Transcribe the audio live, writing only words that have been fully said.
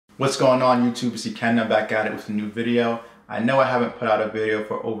What's going on, YouTube? It's Ikenna back at it with a new video. I know I haven't put out a video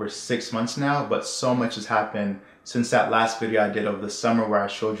for over 6 months now, but so much has happened since that last video I did over the summer where I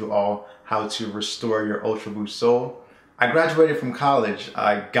showed you all how to restore your Ultra Boost sole. I graduated from college,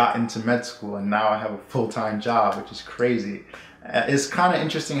 I got into med school, and now I have a full-time job, which is crazy. It's kind of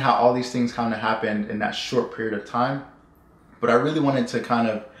interesting how all these things kind of happened in that short period of time, but I really wanted to kind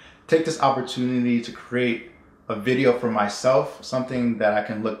of take this opportunity to create a video for myself, something that I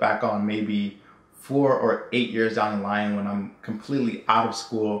can look back on maybe 4 or 8 years down the line when I'm completely out of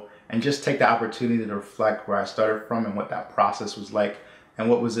school, and just take the opportunity to reflect where I started from and what that process was like and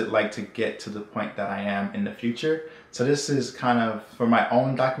what was it like to get to the point that I am in the future. So this is kind of for my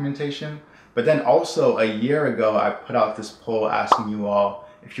own documentation, but then also a year ago I put out this poll asking you all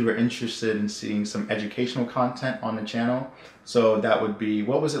if you were interested in seeing some educational content on the channel. So that would be,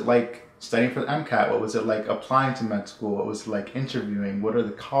 what was it like studying for the MCAT? What was it like applying to med school? What was it like interviewing? What are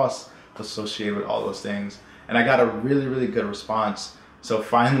the costs associated with all those things? And I got a really good response. So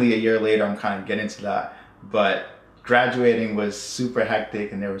finally, a year later, I'm kind of getting to that. But graduating was super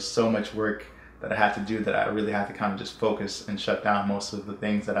hectic, and there was so much work that I had to do that I really had to kind of just focus and shut down most of the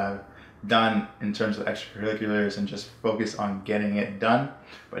things that I've done in terms of extracurriculars and just focus on getting it done.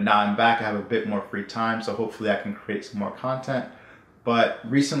 But now I'm back, I have a bit more free time, so hopefully I can create some more content. But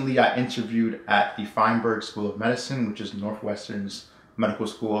recently I interviewed at the Feinberg School of Medicine, which is Northwestern's medical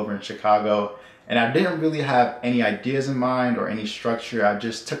school over in Chicago. And I didn't really have any ideas in mind or any structure. I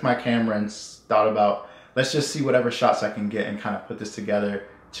just took my camera and thought about, let's just see whatever shots I can get and kind of put this together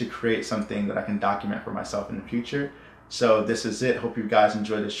to create something that I can document for myself in the future. So this is it. Hope you guys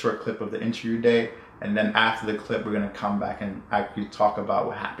enjoyed this short clip of the interview day. And then after the clip, we're gonna come back and actually talk about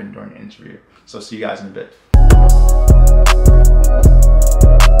what happened during the interview. So see you guys in a bit.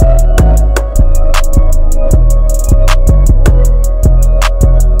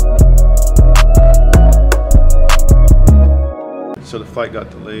 So the flight got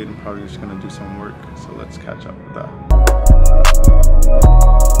delayed. I'm probably just gonna do some work. So let's catch up with that.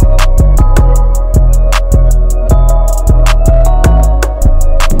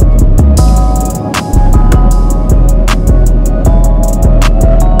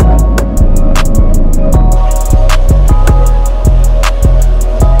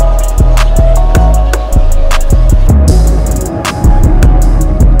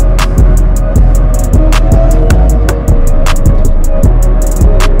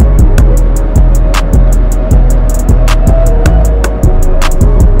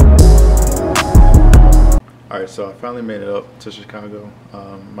 So I finally made it up to Chicago.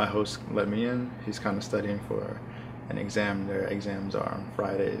 My host let me in. He's kind of studying for an exam. Their exams are on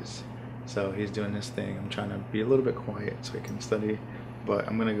Fridays. So he's doing his thing. I'm trying to be a little bit quiet so he can study. But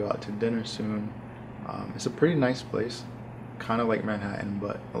I'm gonna go out to dinner soon. It's a pretty nice place. Kind of like Manhattan,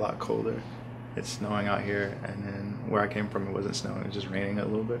 but a lot colder. It's snowing out here, and then where I came from it wasn't snowing, it was just raining a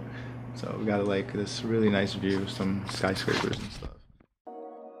little bit. So we got like this really nice view, some skyscrapers and stuff.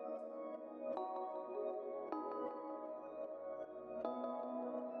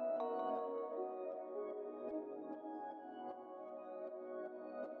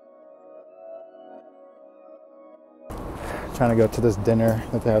 Trying to go to this dinner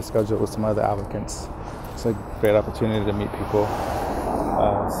that they have scheduled with some other applicants. It's a great opportunity to meet people,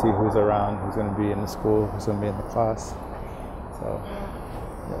 see who's around, who's going to be in the school, who's going to be in the class. So,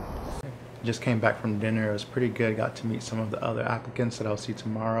 yeah. Just came back from dinner. It was pretty good. Got to meet some of the other applicants that I'll see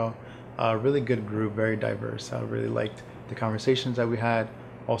tomorrow. Really good group, very diverse. I really liked the conversations that we had.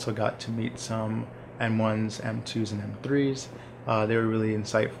 Also got to meet some M1s, M2s, and M3s. They were really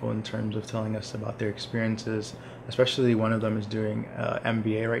insightful in terms of telling us about their experiences, especially one of them is doing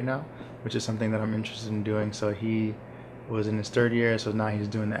MBA right now, which is something that I'm interested in doing. So he was in his 3rd year, so now he's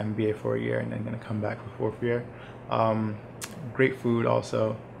doing the MBA for a year and then going to come back for 4th year. Great food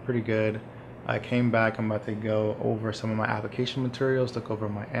also, pretty good. I came back, I'm about to go over some of my application materials, look over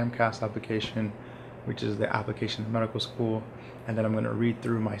my AMCAS application, which is the application to medical school, and then I'm going to read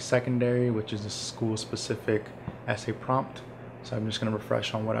through my secondary, which is a school-specific essay prompt. So I'm just going to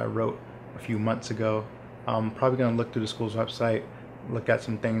refresh on what I wrote a few months ago. I'm probably going to look through the school's website, look at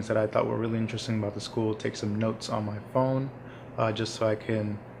some things that I thought were really interesting about the school, take some notes on my phone, just so I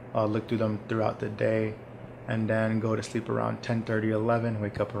can look through them throughout the day, and then go to sleep around 10:30, 11,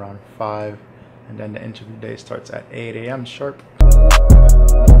 wake up around 5, and then the interview day starts at 8 a.m. sharp.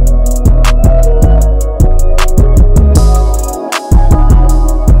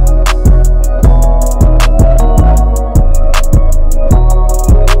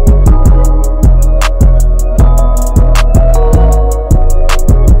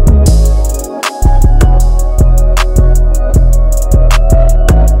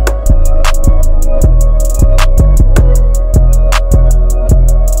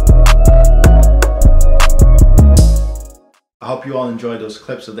 enjoyed those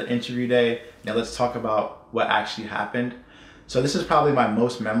clips of the interview day. Now let's talk about what actually happened. So this is probably my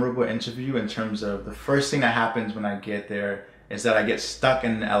most memorable interview in terms of the first thing that happens when I get there is that I get stuck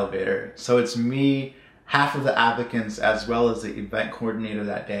in an elevator. So it's me, half of the applicants, as well as the event coordinator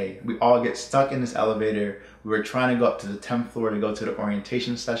that day. We all get stuck in this elevator. We were trying to go up to the 10th floor to go to the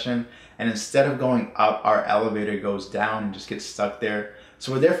orientation session. And instead of going up, our elevator goes down and just gets stuck there.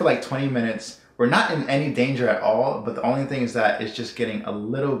 So we're there for like 20 minutes. We're not in any danger at all, but the only thing is that it's just getting a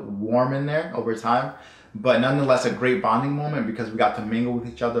little warm in there over time. But nonetheless, a great bonding moment because we got to mingle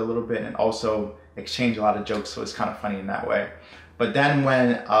with each other a little bit and also exchange a lot of jokes. So it's kind of funny in that way. But then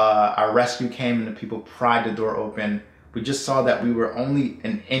when our rescue came and the people pried the door open, we just saw that we were only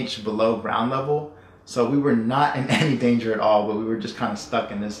an inch below ground level. So we were not in any danger at all, but we were just kind of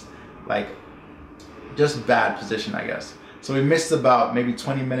stuck in this like just bad position, I guess. So we missed about maybe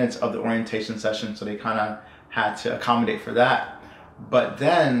 20 minutes of the orientation session. So they kind of had to accommodate for that. But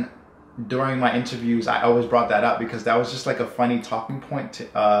then during my interviews, I always brought that up because that was just like a funny talking point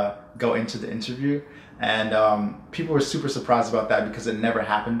to go into the interview. And people were super surprised about that because it never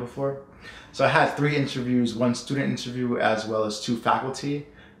happened before. So I had 3 interviews, 1 student interview as well as 2 faculty.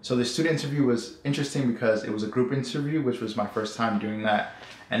 So the student interview was interesting because it was a group interview, which was my first time doing that.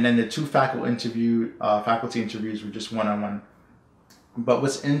 And then the 2 faculty interviews were just one-on-one. But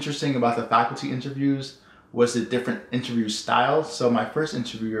what's interesting about the faculty interviews was the different interview styles. So my first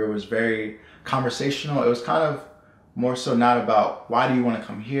interviewer was very conversational. It was kind of more so not about why do you want to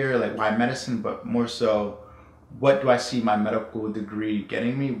come here, like why medicine, but more so what do I see my medical degree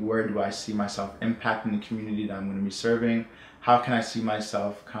getting me? Where do I see myself impacting the community that I'm going to be serving? How can I see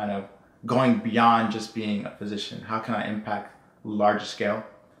myself kind of going beyond just being a physician? How can I impact larger scale?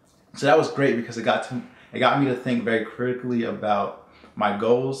 So that was great because it got me to think very critically about my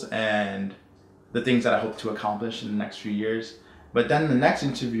goals and the things that I hope to accomplish in the next few years. But then the next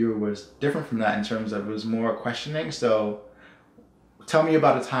interview was different from that in terms of it was more questioning. So tell me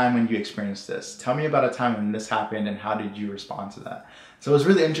about a time when you experienced this. Tell me about a time when this happened and how did you respond to that? So it was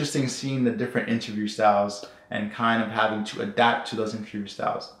really interesting seeing the different interview styles and kind of having to adapt to those interview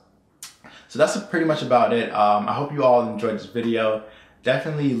styles. So that's pretty much about it. I hope you all enjoyed this video.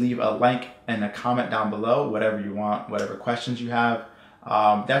 Definitely leave a like and a comment down below, whatever you want, whatever questions you have.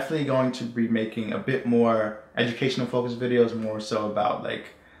 Definitely going to be making a bit more educational focused videos, more so about like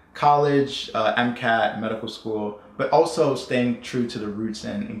college, MCAT, medical school, but also staying true to the roots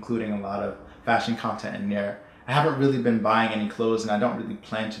and including a lot of fashion content in there. I haven't really been buying any clothes and I don't really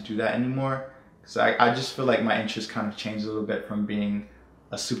plan to do that anymore. So I just feel like my interest kind of changed a little bit from being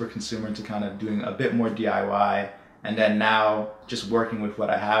a super consumer to kind of doing a bit more DIY and then now just working with what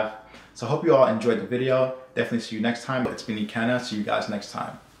I have. So I hope you all enjoyed the video. Definitely see you next time. It's been Ikenna. See you guys next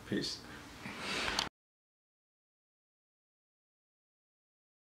time. Peace.